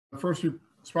The first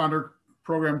responder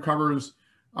program covers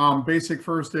basic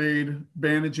first aid,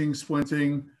 bandaging,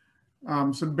 splinting,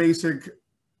 some basic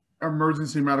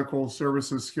emergency medical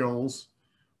services skills,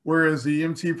 whereas the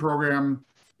EMT program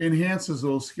enhances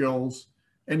those skills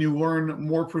and you learn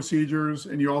more procedures,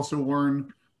 and you also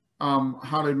learn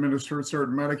how to administer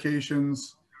certain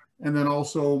medications, and then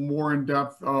also more in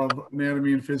depth of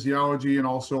anatomy and physiology and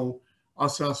also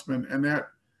assessment. And that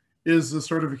is the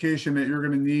certification that you're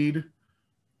going to need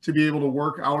to be able to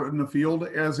work out in the field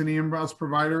as an EMS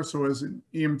provider. So as an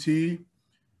EMT,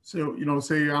 so, you know,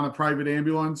 say you're on a private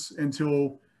ambulance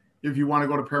until if you want to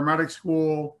go to paramedic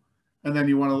school, and then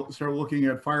you want to start looking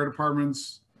at fire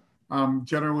departments.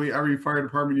 Generally, every fire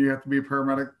department you have to be a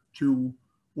paramedic to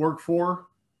work for.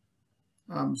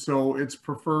 So it's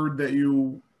preferred that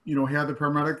you have the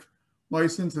paramedic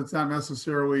license. It's not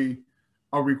necessarily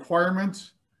a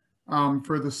requirement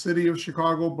for the city of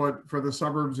Chicago, but for the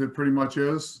suburbs, it pretty much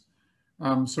is.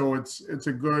 So it's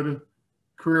a good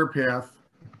career path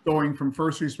going from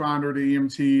first responder to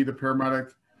EMT to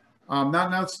paramedic.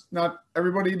 Not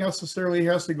everybody necessarily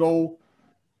has to go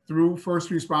through first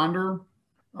responder.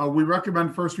 We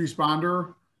recommend first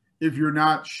responder if you're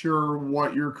not sure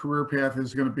what your career path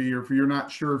is going to be, or if you're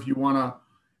not sure if you want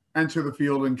to enter the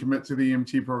field and commit to the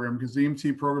EMT program, because the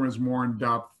EMT program is more in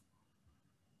depth.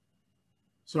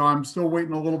 So I'm still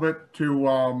waiting a little bit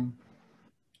to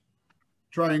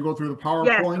try and go through the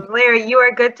PowerPoint. Yes, Larry, you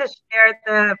are good to share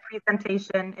the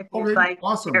presentation if you'd like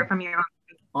awesome. to hear from your own.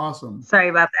 Awesome. Sorry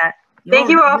about that. Thank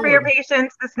you all for your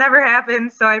patience. This never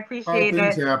happens, so I appreciate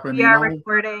it. Happen, we are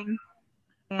recording,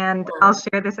 and I'll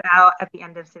share this out at the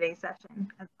end of today's session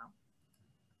as well.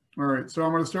 All right, so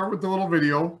I'm going to start with the little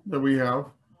video that we have,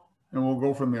 and we'll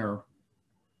go from there.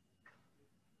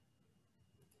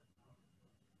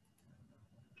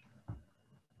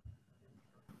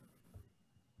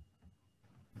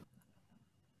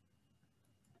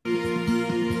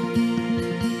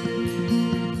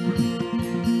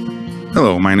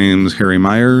 Hello, my name is Harry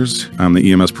Myers. I'm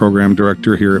the EMS Program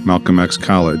Director here at Malcolm X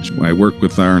College. I work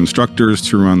with our instructors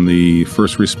to run the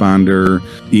first responder,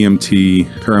 EMT,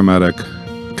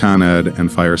 paramedic, Con Ed,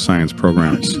 and fire science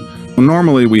programs.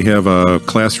 Normally, we have a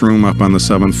classroom up on the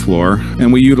 7th floor,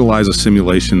 and we utilize a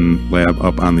simulation lab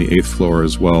up on the 8th floor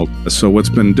as well. So what's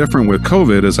been different with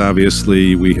COVID is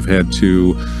obviously we have had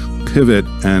to pivot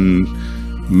and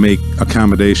make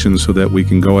accommodations so that we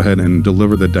can go ahead and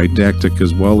deliver the didactic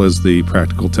as well as the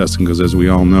practical testing, because as we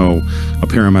all know, a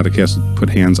paramedic has to put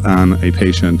hands on a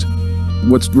patient.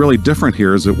 What's really different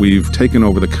here is that we've taken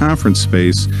over the conference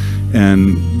space,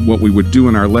 and what we would do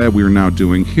in our lab, we are now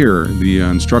doing here. The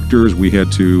instructors, we had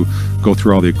to go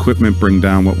through all the equipment, bring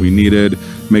down what we needed,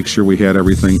 make sure we had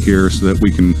everything here so that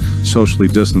we can socially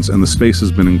distance, and the space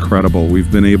has been incredible.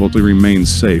 We've been able to remain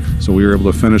safe. So we were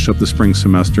able to finish up the spring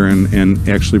semester and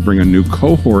actually bring a new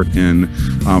cohort in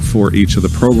for each of the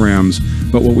programs.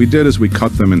 But what we did is we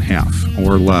cut them in half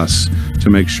or less to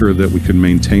make sure that we could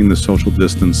maintain the social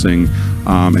distancing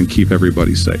and keep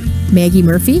everybody safe. Maggie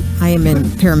Murphy. I am a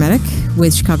paramedic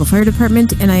with Chicago Fire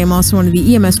Department, and I am also one of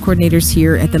the EMS coordinators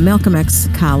here at the Malcolm X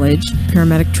College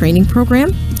Paramedic Training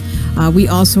Program. We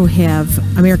also have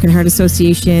American Heart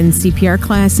Association CPR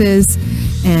classes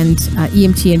and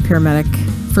EMT and paramedic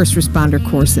first responder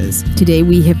courses. Today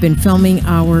we have been filming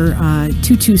our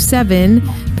 227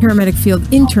 paramedic field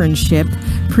internship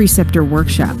preceptor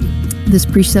workshop. This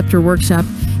preceptor workshop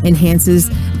enhances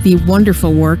the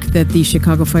wonderful work that the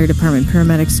Chicago Fire Department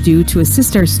paramedics do to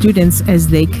assist our students as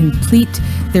they complete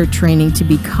their training to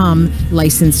become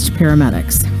licensed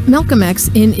paramedics. Malcolm X,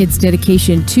 in its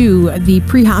dedication to the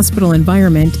pre-hospital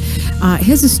environment,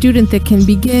 has a student that can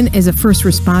begin as a first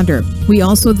responder. We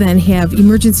also then have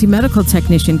emergency medical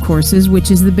technician courses,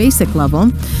 which is the basic level,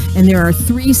 and there are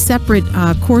 3 separate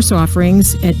course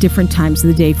offerings at different times of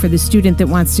the day for the student that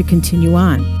wants to continue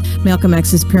on. Malcolm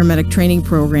X's paramedic training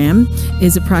program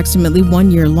is approximately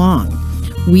 1 year long.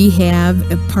 We have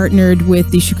partnered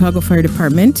with the Chicago Fire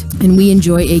Department, and we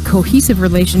enjoy a cohesive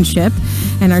relationship,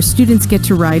 and our students get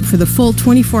to ride for the full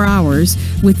 24 hours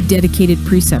with dedicated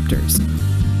preceptors.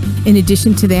 In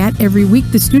addition to that, every week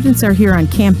the students are here on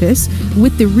campus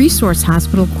with the resource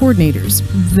hospital coordinators.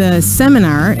 The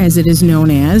seminar, as it is known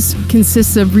as,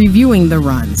 consists of reviewing the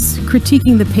runs,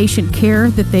 critiquing the patient care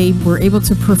that they were able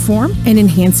to perform, and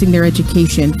enhancing their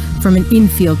education from an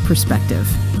in-field perspective.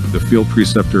 The field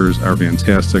preceptors are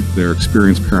fantastic. They're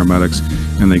experienced paramedics,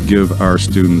 and they give our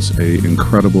students an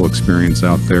incredible experience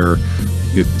out there.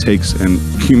 It takes and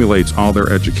accumulates all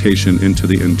their education into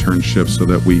the internship so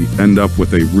that we end up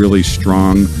with a really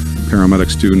strong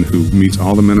paramedic student who meets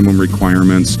all the minimum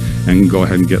requirements and can go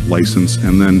ahead and get licensed.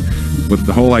 And then with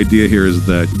the whole idea here is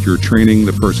that you're training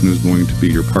the person who's going to be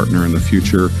your partner in the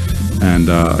future. And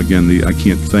again, I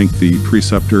can't thank the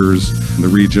preceptors, the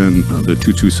region, the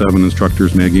 227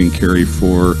 instructors, Maggie and Carrie,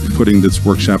 for putting this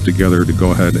workshop together to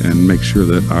go ahead and make sure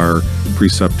that our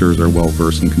preceptors are well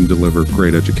versed and can deliver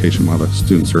great education while the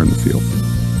students are in the field.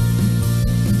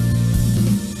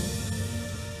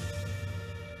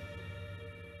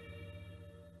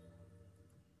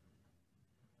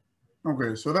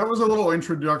 Okay, so that was a little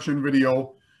introduction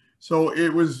video. So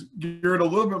it was geared a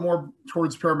little bit more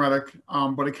towards paramedic,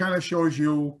 but it kind of shows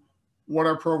you what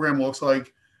our program looks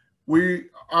like. We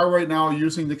are right now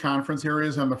using the conference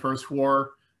areas on the first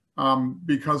floor.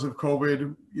 Because of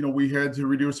COVID, we had to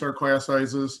reduce our class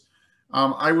sizes.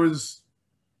 I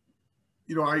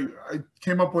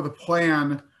came up with a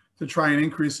plan to try and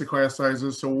increase the class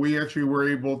sizes. So we actually were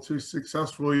able to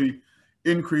successfully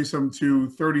increase them to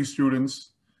 30 students.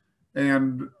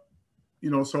 And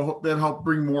so that helped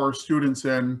bring more students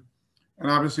in,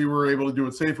 and obviously we're able to do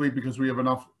it safely because we have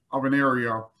enough of an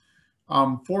area.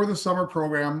 For the summer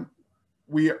program,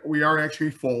 we are actually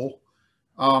full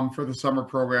for the summer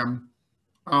program,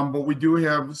 but we do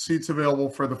have seats available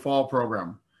for the fall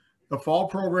program. The fall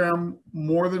program,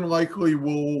 more than likely,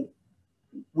 we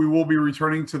will be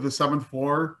returning to the 7th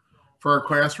floor for our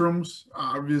classrooms,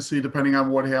 obviously depending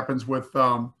on what happens with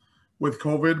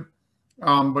COVID.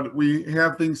 But we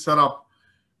have things set up.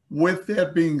 With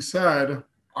that being said,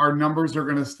 our numbers are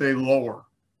going to stay lower.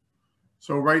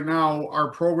 So right now, our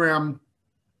program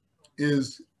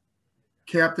is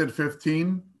capped at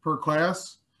 15 per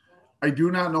class. I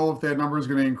do not know if that number is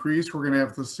going to increase. We're going to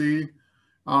have to see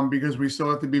because we still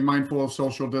have to be mindful of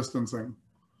social distancing.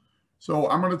 So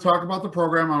I'm going to talk about the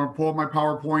program. I'm going to pull up my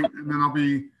PowerPoint, and then I'll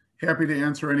be happy to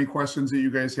answer any questions that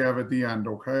you guys have at the end,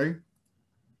 okay?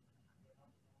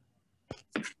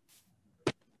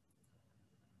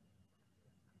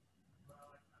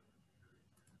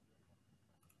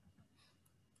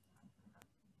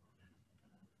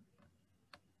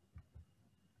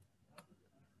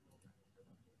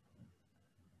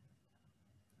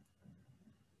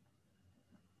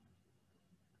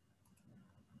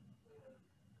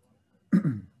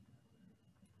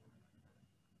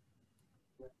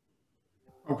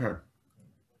 Okay.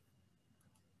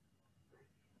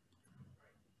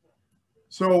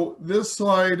 So this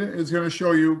slide is going to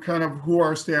show you kind of who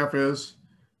our staff is.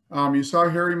 You saw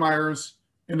Harry Myers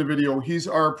in the video. He's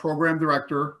our program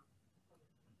director.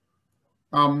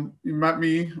 You met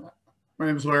me. My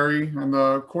name is Larry. I'm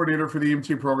the coordinator for the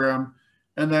EMT program.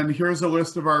 And then here's a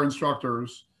list of our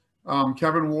instructors.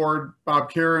 Kevin Ward, Bob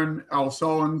Karen, Al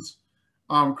Sullins.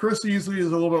 Chris Easley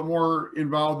is a little bit more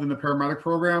involved in the paramedic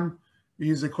program.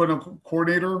 He's a clinical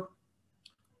coordinator.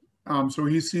 So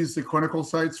he sees the clinical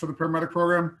sites for the paramedic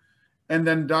program. And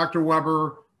then Dr.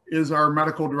 Weber is our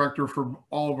medical director for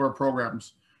all of our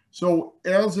programs. So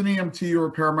as an EMT or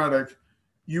a paramedic,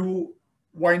 you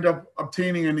wind up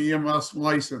obtaining an EMS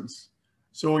license.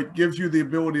 So it gives you the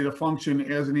ability to function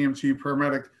as an EMT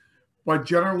paramedic. But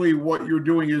generally what you're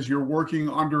doing is you're working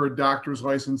under a doctor's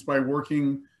license by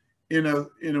working in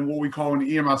what we call an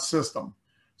EMS system.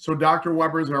 So Dr.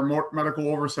 Weber is our medical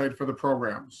oversight for the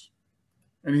programs.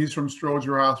 And he's from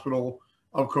Stroger Hospital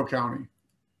of Cook County.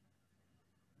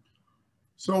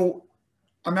 So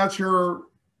I'm not sure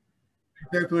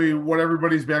exactly what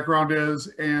everybody's background is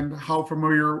and how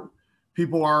familiar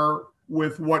people are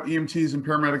with what EMTs and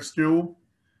paramedics do.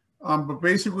 But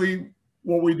basically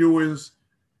what we do is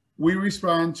we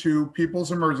respond to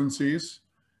people's emergencies.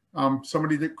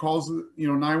 Somebody that calls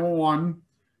 911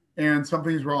 and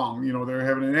something's wrong. They're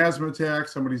having an asthma attack,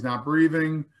 somebody's not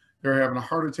breathing, they're having a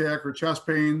heart attack or chest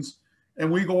pains. And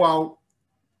we go out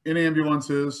in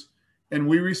ambulances and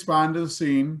we respond to the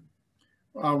scene.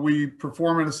 We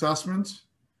perform an assessment.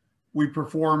 We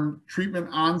perform treatment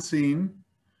on scene.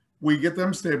 We get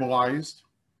them stabilized.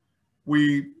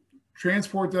 We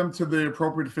transport them to the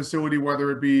appropriate facility, whether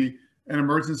it be an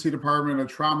emergency department, a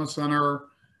trauma center,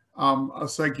 a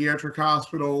psychiatric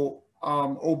hospital,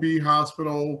 OB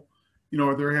hospital,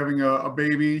 if they're having a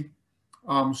baby,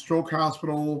 stroke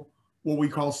hospital, what we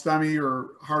call STEMI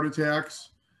or heart attacks.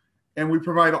 And we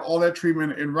provide all that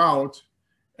treatment en route.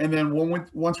 And then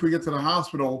once we get to the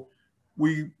hospital,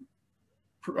 we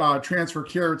transfer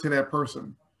care to that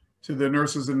person, to the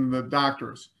nurses and the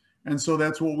doctors. And so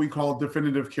that's what we call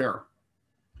definitive care.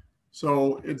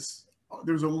 So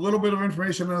there's a little bit of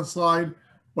information on the slide,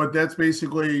 but that's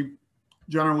basically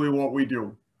generally what we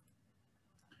do.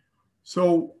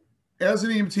 So as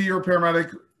an EMT or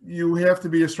paramedic, you have to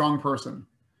be a strong person,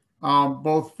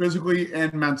 both physically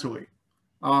and mentally.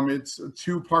 It's a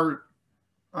two-part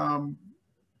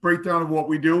breakdown of what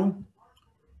we do.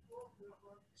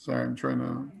 Sorry, I'm trying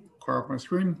to clear up my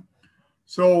screen.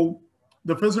 So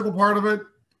the physical part of it,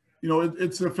 you know,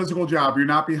 it's a physical job. You're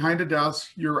not behind a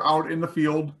desk. You're out in the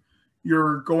field.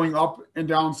 You're going up and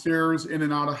down stairs, in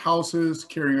and out of houses,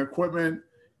 carrying equipment,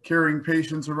 carrying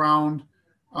patients around.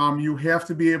 You have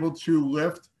to be able to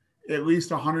lift at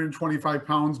least 125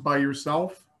 pounds by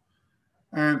yourself,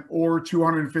 or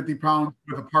 250 pounds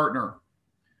with a partner.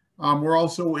 We're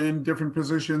also in different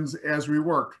positions as we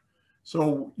work.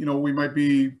 So, you know, we might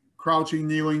be crouching,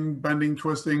 kneeling, bending,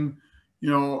 twisting. You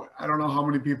know, I don't know how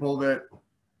many people that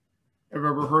have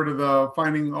ever heard of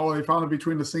they found it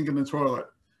between the sink and the toilet.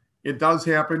 It does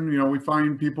happen. You know, we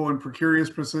find people in precarious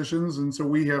positions, and so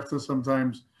we have to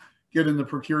sometimes get into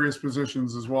precarious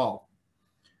positions as well.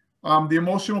 The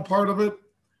emotional part of it,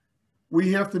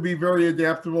 we have to be very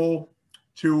adaptable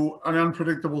to an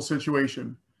unpredictable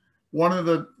situation. One of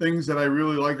the things that I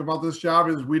really like about this job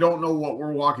is we don't know what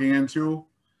we're walking into,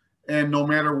 and no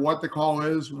matter what the call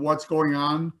is, what's going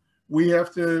on, we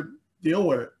have to deal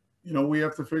with it. You know, we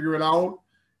have to figure it out,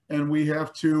 and we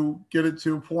have to get it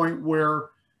to a point where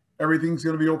everything's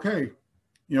going to be okay.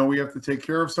 You know, we have to take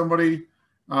care of somebody.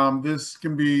 This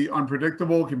can be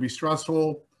unpredictable, can be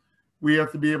stressful. We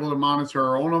have to be able to monitor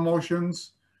our own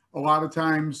emotions. A lot of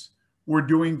times we're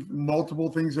doing multiple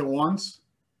things at once,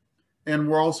 and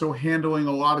we're also handling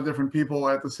a lot of different people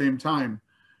at the same time.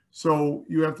 So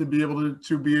you have to be able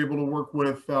to work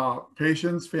with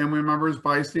patients, family members,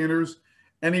 bystanders,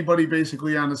 anybody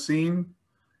basically on the scene,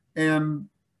 and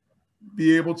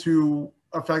be able to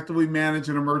effectively manage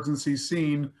an emergency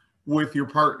scene with your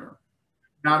partner.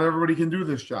 Not everybody can do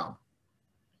this job.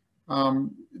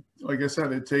 Like I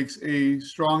said, it takes a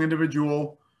strong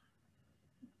individual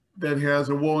that has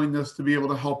a willingness to be able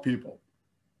to help people.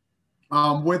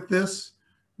 With this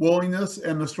willingness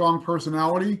and the strong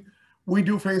personality, we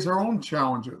do face our own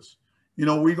challenges. You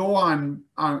know, we go on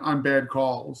bad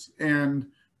calls, and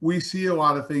we see a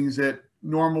lot of things that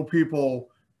normal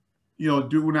people, you know,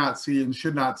 do not see and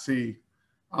should not see.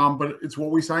 But it's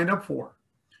what we signed up for.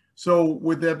 So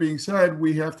with that being said,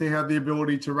 we have to have the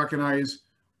ability to recognize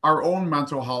our own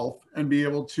mental health and be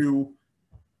able to,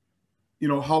 you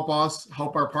know, help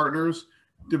our partners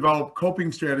develop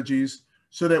coping strategies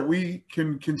so that we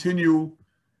can continue,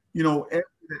 you know,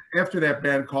 after that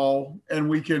bad call, and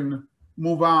we can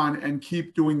move on and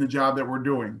keep doing the job that we're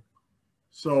doing.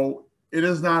 So it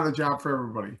is not a job for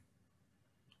everybody,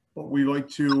 but we like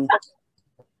to,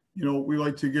 you know, we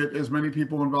like to get as many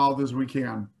people involved as we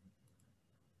can.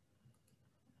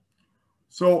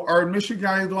 So our admission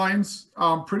guidelines,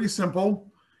 pretty simple.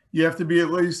 You have to be at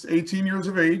least 18 years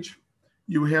of age.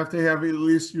 You have to have at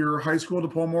least your high school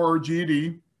diploma or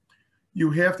GED.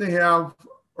 You have to have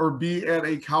or be at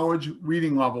a college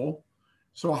reading level.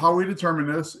 So how we determine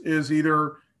this is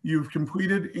either you've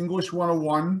completed English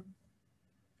 101,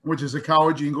 which is a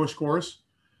college English course,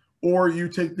 or you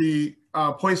take the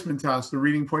placement test, the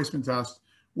reading placement test,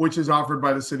 which is offered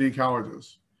by the city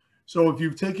colleges. So if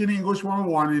you've taken English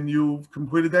 101 and you've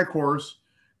completed that course,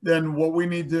 then what we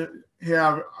need to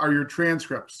have are your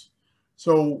transcripts.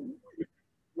 So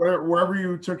wherever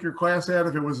you took your class at,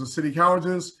 if it was the city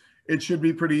colleges, it should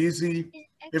be pretty easy.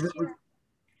 If it was,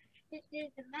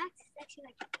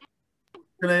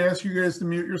 can I ask you guys to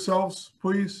mute yourselves,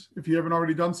 please, if you haven't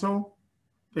already done so?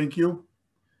 Thank you.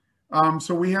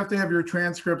 So we have to have your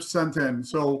transcripts sent in.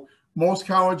 So most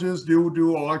colleges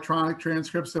do electronic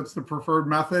transcripts. That's the preferred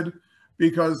method,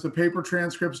 because the paper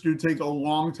transcripts do take a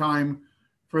long time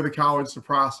for the college to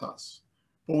process.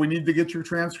 But we need to get your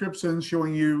transcripts in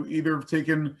showing you either have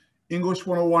taken English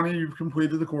 101 and you've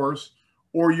completed the course,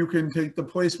 or you can take the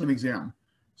placement exam.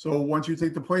 So once you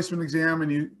take the placement exam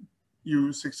and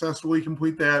you successfully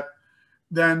complete that,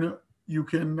 then you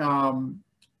can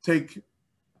take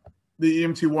the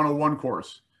EMT 101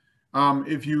 course.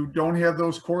 If you don't have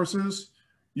those courses,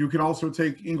 you can also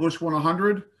take English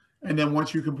 100. And then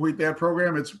once you complete that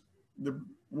program, it's the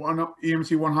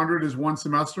EMT 100 is one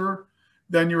semester.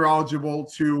 Then you're eligible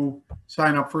to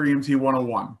sign up for EMT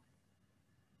 101.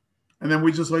 And then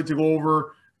we just like to go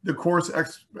over the course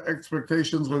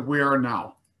expectations like we are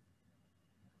now.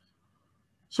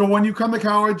 So when you come to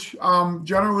college,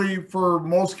 generally for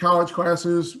most college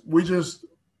classes, we just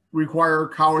require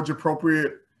college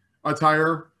appropriate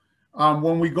attire.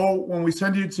 When we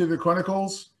send you to the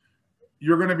clinicals,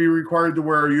 you're going to be required to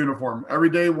wear a uniform. Every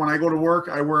day when I go to work,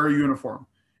 I wear a uniform.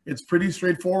 It's pretty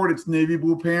straightforward. It's navy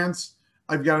blue pants.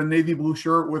 I've got a navy blue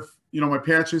shirt with, you know, my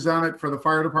patches on it for the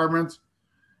fire department.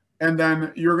 And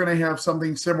then you're going to have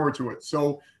something similar to it.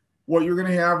 So what you're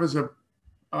going to have is a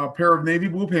a pair of navy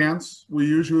blue pants. We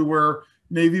usually wear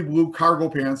navy blue cargo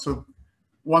pants, so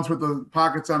ones with the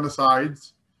pockets on the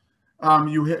sides.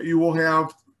 You will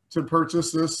have to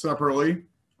purchase this separately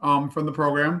from the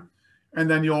program. And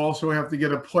then you'll also have to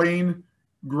get a plain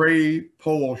gray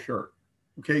polo shirt.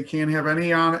 Okay, can't have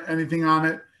anything on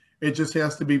it. It just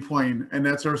has to be plain, and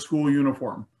that's our school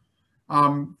uniform.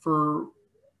 For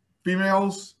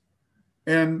females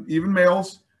and even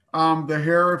males, the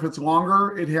hair, if it's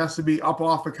longer, it has to be up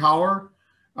off the collar.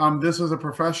 This is a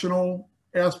professional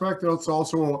aspect. It's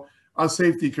also a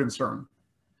safety concern.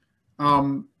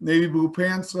 Navy blue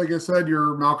pants, like I said,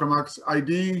 your Malcolm X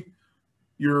ID,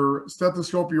 your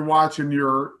stethoscope, your watch, and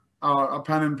your a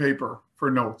pen and paper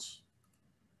for notes.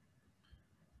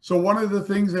 So one of the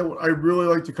things that I really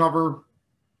like to cover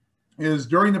is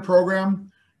during the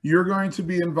program, you're going to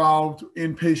be involved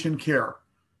in patient care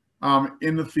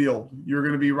in the field. You're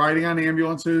going to be riding on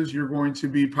ambulances. You're going to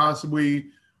be possibly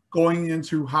going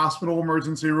into hospital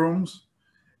emergency rooms.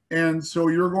 And so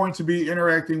you're going to be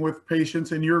interacting with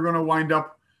patients, and you're going to wind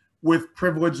up with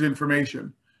privileged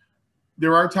information.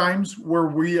 There are times where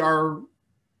we are,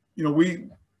 we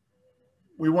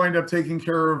wind up taking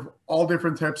care of all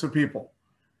different types of people.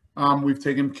 I've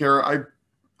taken care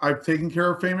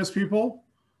of famous people,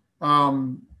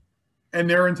 and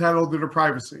they're entitled to their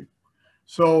privacy.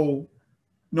 So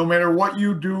no matter what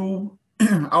you do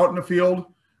out in the field,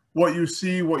 what you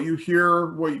see, what you hear,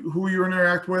 who you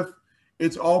interact with,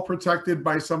 it's all protected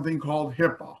by something called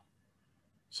HIPAA.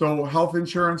 So Health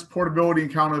Insurance Portability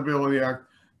and Accountability Act.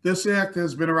 This act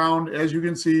has been around, as you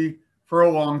can see, for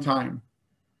a long time.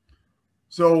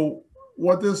 So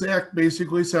what this act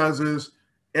basically says is,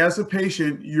 as a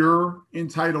patient, you're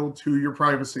entitled to your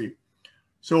privacy.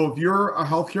 So if you're a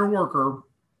healthcare worker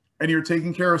and you're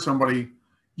taking care of somebody,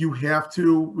 you have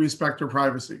to respect their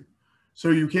privacy. So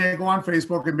you can't go on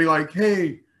Facebook and be like,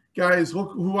 hey, guys,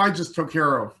 look who I just took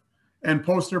care of, and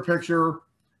post their picture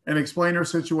and explain their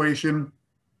situation,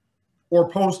 or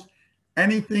post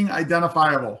anything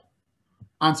identifiable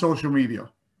on social media.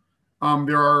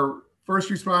 There are first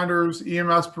responders,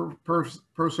 EMS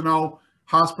personnel,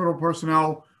 hospital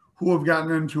personnel who have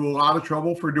gotten into a lot of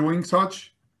trouble for doing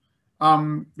such.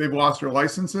 They've lost their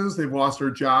licenses, they've lost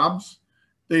their jobs,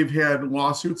 they've had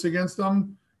lawsuits against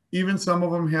them. Even some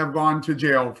of them have gone to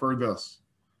jail for this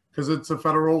because it's a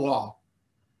federal law.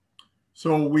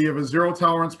 So we have a zero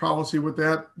tolerance policy with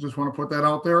that. Just want to put that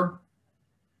out there.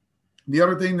 The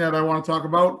other thing that I want to talk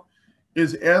about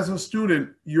is, as a student,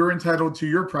 you're entitled to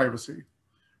your privacy.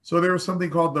 So there's something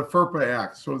called the FERPA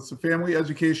Act. So it's the Family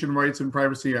Education Rights and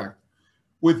Privacy Act.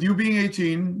 With you being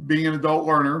 18, being an adult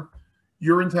learner,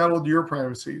 you're entitled to your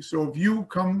privacy. So if you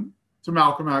come to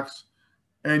Malcolm X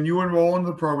and you enroll in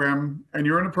the program, and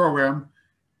you're in the program,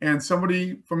 and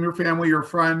somebody from your family, your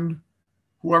friend,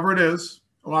 whoever it is,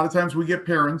 a lot of times we get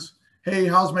parents, hey,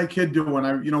 how's my kid doing?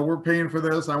 We're paying for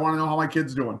this. I want to know how my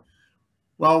kid's doing.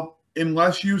 Well,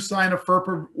 unless you sign a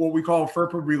FERPA, what we call a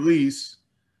FERPA release,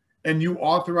 and you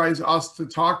authorize us to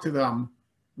talk to them,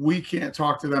 we can't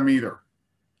talk to them either.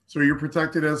 So you're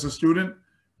protected as a student,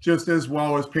 just as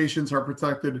well as patients are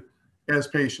protected as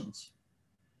patients.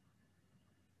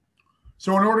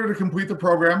 So in order to complete the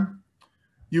program,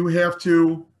 you have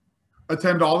to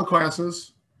attend all the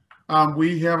classes.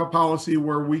 We have a policy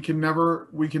where we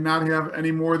cannot have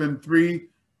any more than 3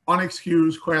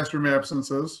 unexcused classroom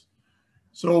absences.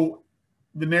 So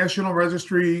the National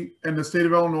Registry and the state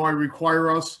of Illinois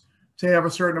require us to have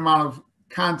a certain amount of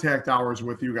contact hours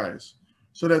with you guys.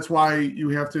 So that's why you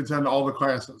have to attend all the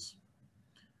classes.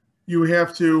 You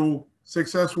have to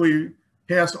successfully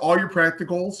pass all your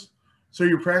practicals. So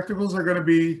your practicals are going to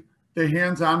be the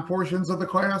hands-on portions of the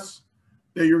class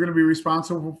that you're going to be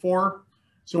responsible for.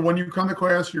 So when you come to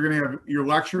class, you're going to have your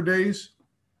lecture days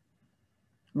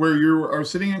where you are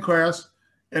sitting in class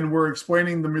and we're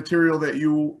explaining the material that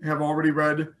you have already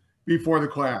read before the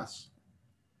class.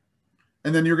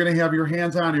 And then you're going to have your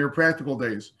hands-on, your practical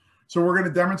days. So we're going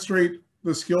to demonstrate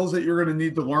the skills that you're going to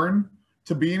need to learn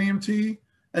to be an EMT,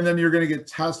 and then you're going to get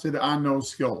tested on those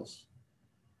skills.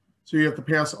 So you have to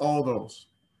pass all those.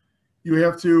 You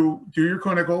have to do your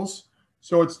clinicals.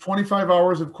 So it's 25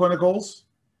 hours of clinicals.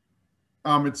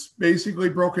 It's basically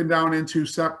broken down into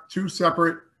 2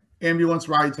 separate ambulance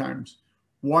ride times.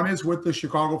 One is with the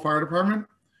Chicago Fire Department,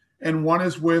 and one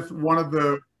is with one of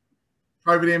the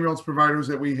private ambulance providers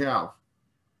that we have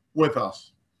with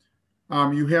us.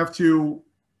 You have to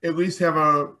at least have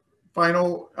a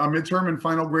midterm and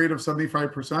final grade of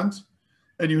 75%,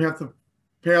 and you have to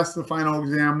pass the final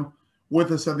exam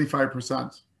with a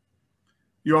 75%.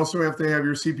 You also have to have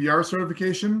your CPR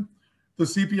certification. The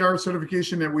CPR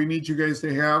certification that we need you guys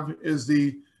to have is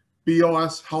the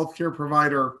BLS Healthcare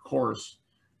Provider course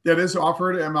that is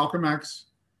offered at Malcolm X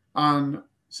on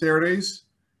Saturdays.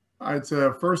 It's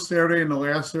the first Saturday and the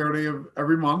last Saturday of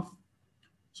every month.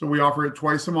 So we offer it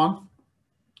twice a month.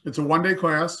 It's a one-day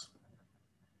class,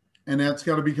 and that's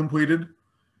got to be completed.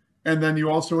 And then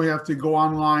you also have to go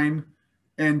online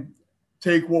and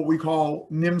take what we call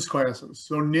NIMS classes.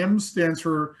 So NIMS stands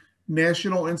for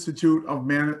National Institute of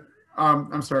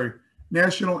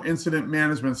National Incident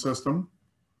Management System.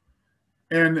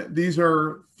 And these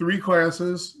are 3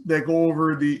 classes that go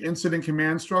over the incident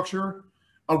command structure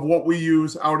of what we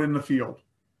use out in the field.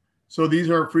 So these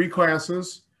are free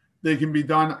classes. They can be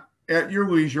done at your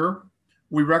leisure.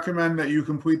 We recommend that you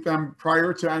complete them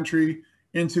prior to entry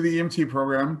into the EMT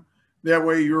program. That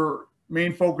way your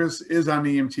main focus is on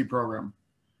the EMT program.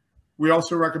 We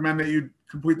also recommend that you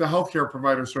complete the healthcare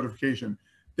provider certification.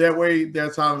 That way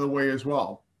that's out of the way as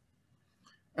well.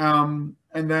 And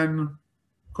then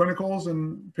clinicals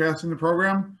and passing the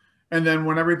program. And then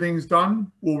when everything's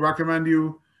done, we'll recommend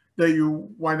that you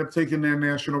wind up taking the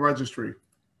national registry.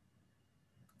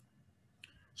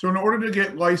 So in order to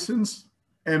get licensed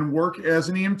and work as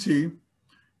an EMT,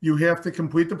 you have to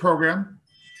complete the program.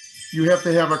 You have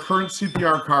to have a current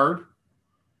CPR card.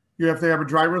 You have to have a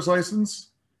driver's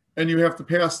license, and you have to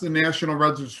pass the national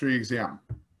registry exam.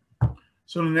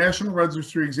 So the national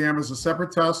registry exam is a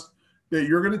separate test that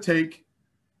you're going to take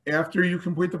after you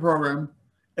complete the program,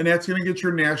 and that's going to get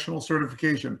your national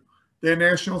certification. That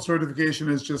national certification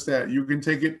is just that. You can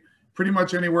take it pretty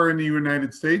much anywhere in the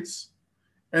United States.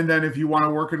 And then if you want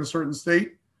to work in a certain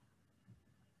state,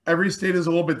 every state is a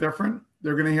little bit different.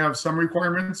 They're going to have some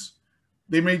requirements.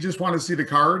 They may just want to see the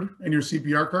card and your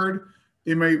CPR card.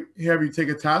 They may have you take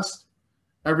a test.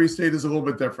 Every state is a little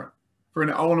bit different. For in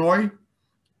Illinois,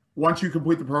 once you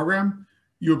complete the program,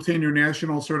 you obtain your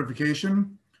national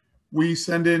certification. We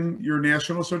send in your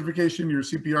national certification, your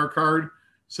CPR card,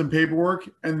 some paperwork,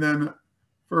 and then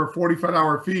for a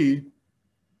 $45 fee,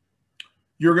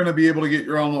 you're going to be able to get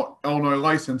your Illinois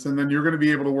license, and then you're going to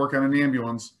be able to work on an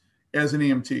ambulance as an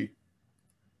EMT.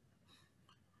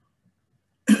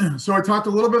 So I talked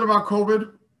a little bit about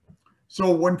COVID.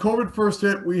 So when COVID first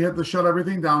hit, we had to shut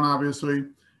everything down, obviously,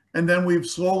 and then we've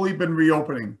slowly been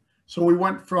reopening. So we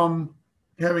went from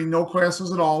having no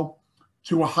classes at all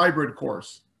to a hybrid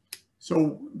course.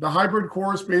 So the hybrid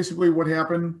course, basically what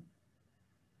happened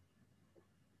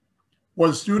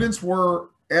was students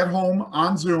were at home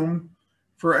on Zoom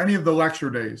for any of the lecture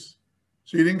days.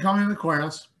 So you didn't come into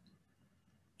class.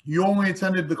 You only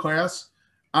attended the class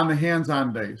on the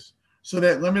hands-on days. So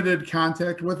that limited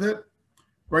contact with it.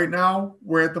 Right now,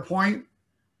 we're at the point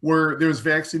where there's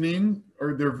vaccines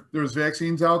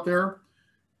out there.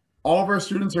 All of our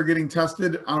students are getting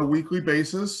tested on a weekly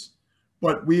basis,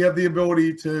 but we have the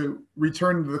ability to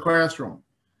return to the classroom.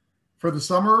 For the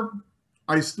summer,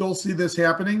 I still see this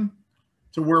happening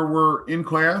to where we're in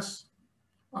class.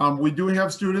 We do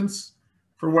have students,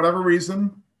 for whatever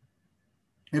reason,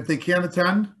 if they can't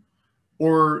attend,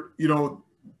 or,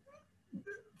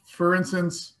 for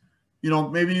instance,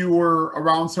 maybe you were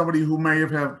around somebody who may have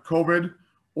had COVID,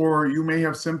 or you may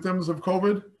have symptoms of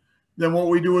COVID, then what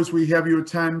we do is we have you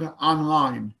attend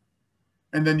online,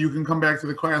 and then you can come back to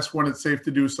the class when it's safe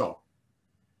to do so.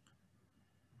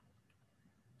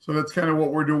 So that's kind of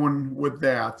what we're doing with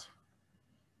that.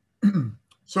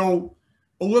 So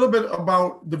a little bit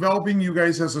about developing you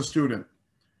guys as a student.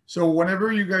 So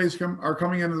whenever you guys are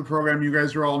coming into the program, you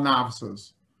guys are all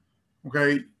novices.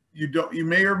 Okay, you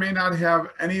may or may not have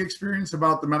any experience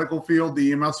about the medical field,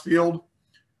 the EMS field.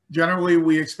 Generally,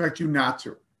 we expect you not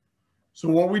to. So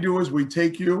what we do is we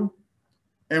take you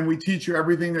and we teach you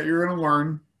everything that you're going to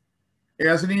learn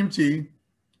as an EMT,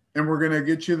 and we're going to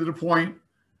get you to the point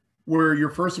where you're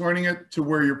first learning it, to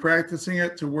where you're practicing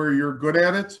it, to where you're good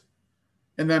at it.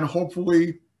 And then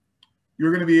hopefully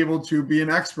you're going to be able to be an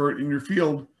expert in your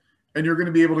field, and you're going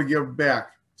to be able to give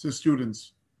back to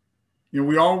students.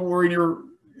 We all were in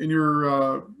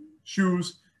your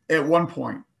shoes at one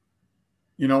point.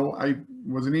 I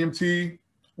was an EMT,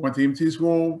 went to EMT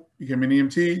school, became an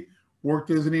EMT,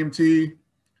 worked as an EMT,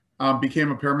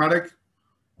 became a paramedic,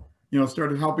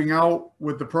 started helping out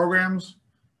with the programs,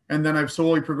 and then I've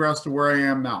slowly progressed to where I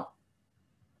am now.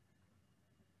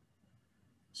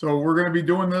 So we're going to be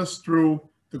doing this through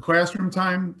the classroom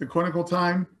time, the clinical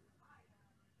time.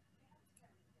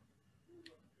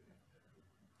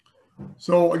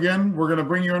 So again, we're going to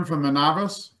bring you in from the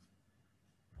novice.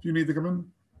 Do you need to come in?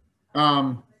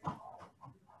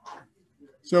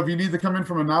 So if you need to come in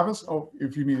from a novice,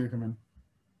 if you need to come in.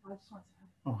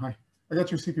 Oh, hi. I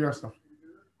got your CPR stuff.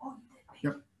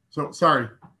 Yep. So sorry.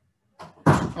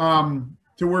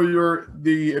 To where you're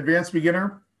the advanced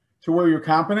beginner, to where you're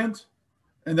competent,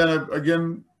 and then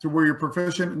again to where you're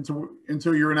proficient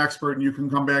until you're an expert and you can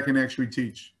come back and actually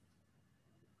teach.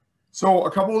 So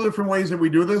a couple of different ways that we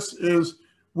do this is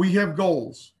we have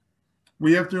goals.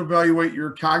 We have to evaluate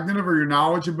your cognitive or your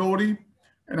knowledge ability.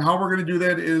 And how we're going to do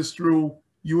that is through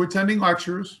you attending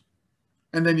lectures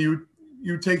and then you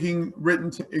taking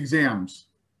written exams.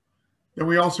 Then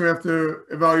we also have to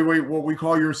evaluate what we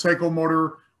call your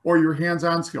psychomotor or your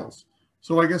hands-on skills.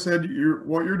 So like I said,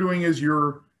 what you're doing is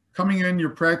you're coming in,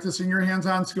 you're practicing your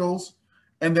hands-on skills,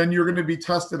 and then you're going to be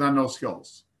tested on those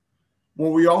skills.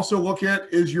 What we also look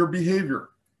at is your behavior.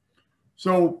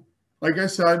 So like I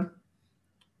said,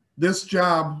 this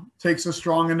job takes a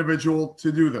strong individual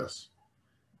to do this.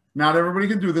 Not everybody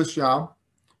can do this job.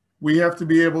 We have to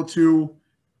be able to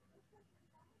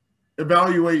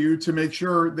evaluate you to make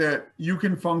sure that you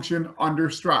can function under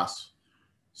stress.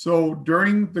 So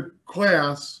during the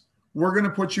class, we're going to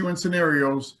put you in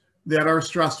scenarios that are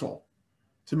stressful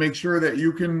to make sure that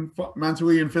you can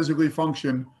mentally and physically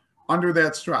function under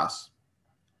that stress.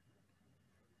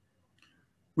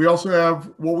 We also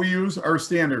have what we use are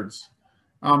standards.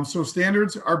 So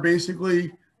standards are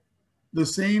basically the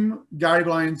same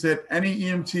guidelines that any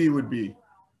EMT would be.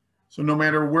 So no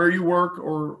matter where you work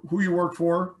or who you work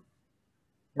for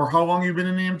or how long you've been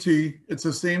in EMT, it's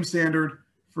the same standard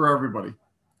for everybody.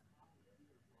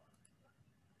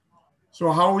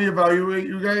 So how we evaluate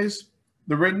you guys,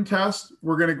 the written test,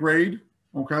 we're going to grade,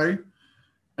 okay?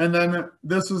 And then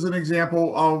this is an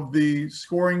example of the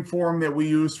scoring form that we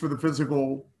use for the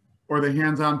physical or the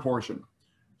hands-on portion.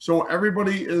 So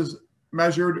everybody is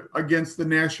measured against the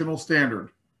national standard.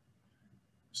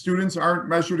 Students aren't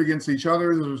measured against each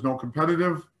other. There's no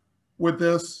competitive with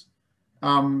this.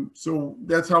 So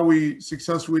that's how we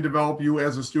successfully develop you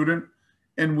as a student,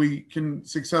 and we can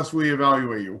successfully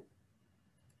evaluate you.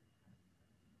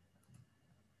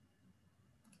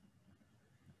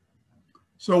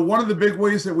 So one of the big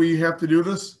ways that we have to do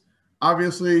this,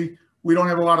 obviously, we don't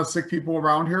have a lot of sick people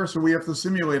around here, so we have to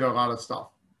simulate a lot of stuff.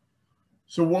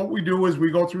 So what we do is we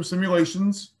go through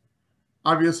simulations.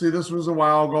 Obviously, this was a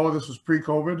while ago. This was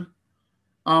pre-COVID.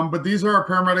 But these are our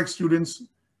paramedic students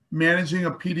managing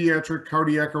a pediatric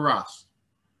cardiac arrest.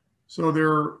 So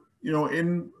they're,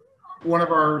 in one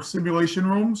of our simulation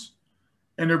rooms,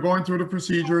 and they're going through the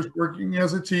procedures, working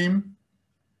as a team,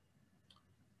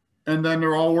 and then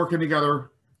they're all working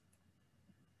together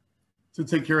to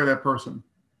take care of that person.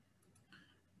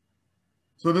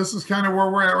 So this is kind of where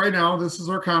we're at right now. This is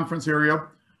our conference area.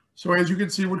 So as you can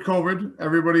see with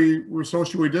COVID, we're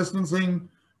socially distancing,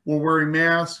 we're wearing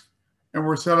masks, and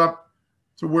we're set up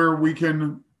to where we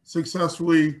can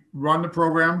successfully run the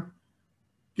program,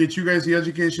 get you guys the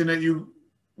education that you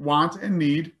want and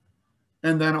need,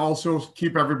 and then also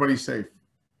keep everybody safe.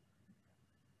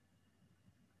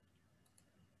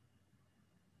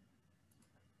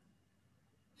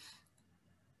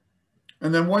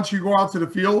 And then once you go out to the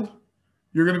field,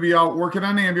 you're going to be out working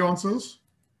on ambulances.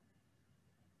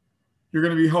 You're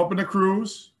going to be helping the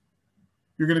crews.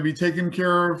 You're going to be taking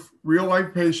care of real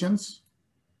life patients.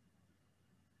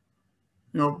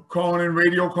 Calling in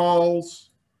radio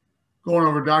calls, going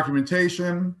over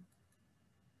documentation,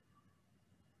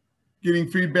 getting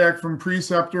feedback from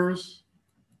preceptors,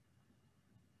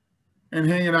 and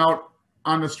hanging out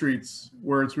on the streets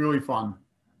where it's really fun.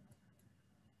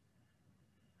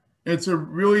 It's a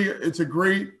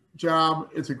great job.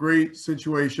 It's a great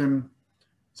situation.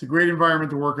 It's a great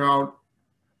environment to work out.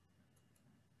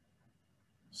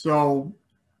 So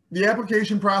the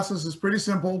application process is pretty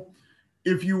simple.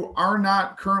 If you are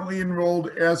not currently enrolled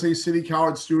as a City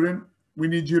College student, we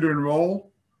need you to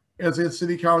enroll as a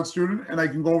City College student, and I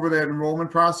can go over that enrollment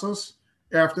process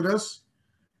after this.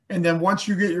 And then once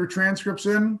you get your transcripts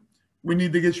in, we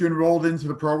need to get you enrolled into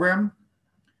the program.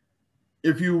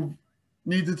 If you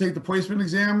need to take the placement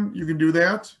exam, you can do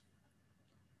that.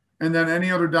 And then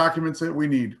any other documents that we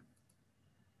need.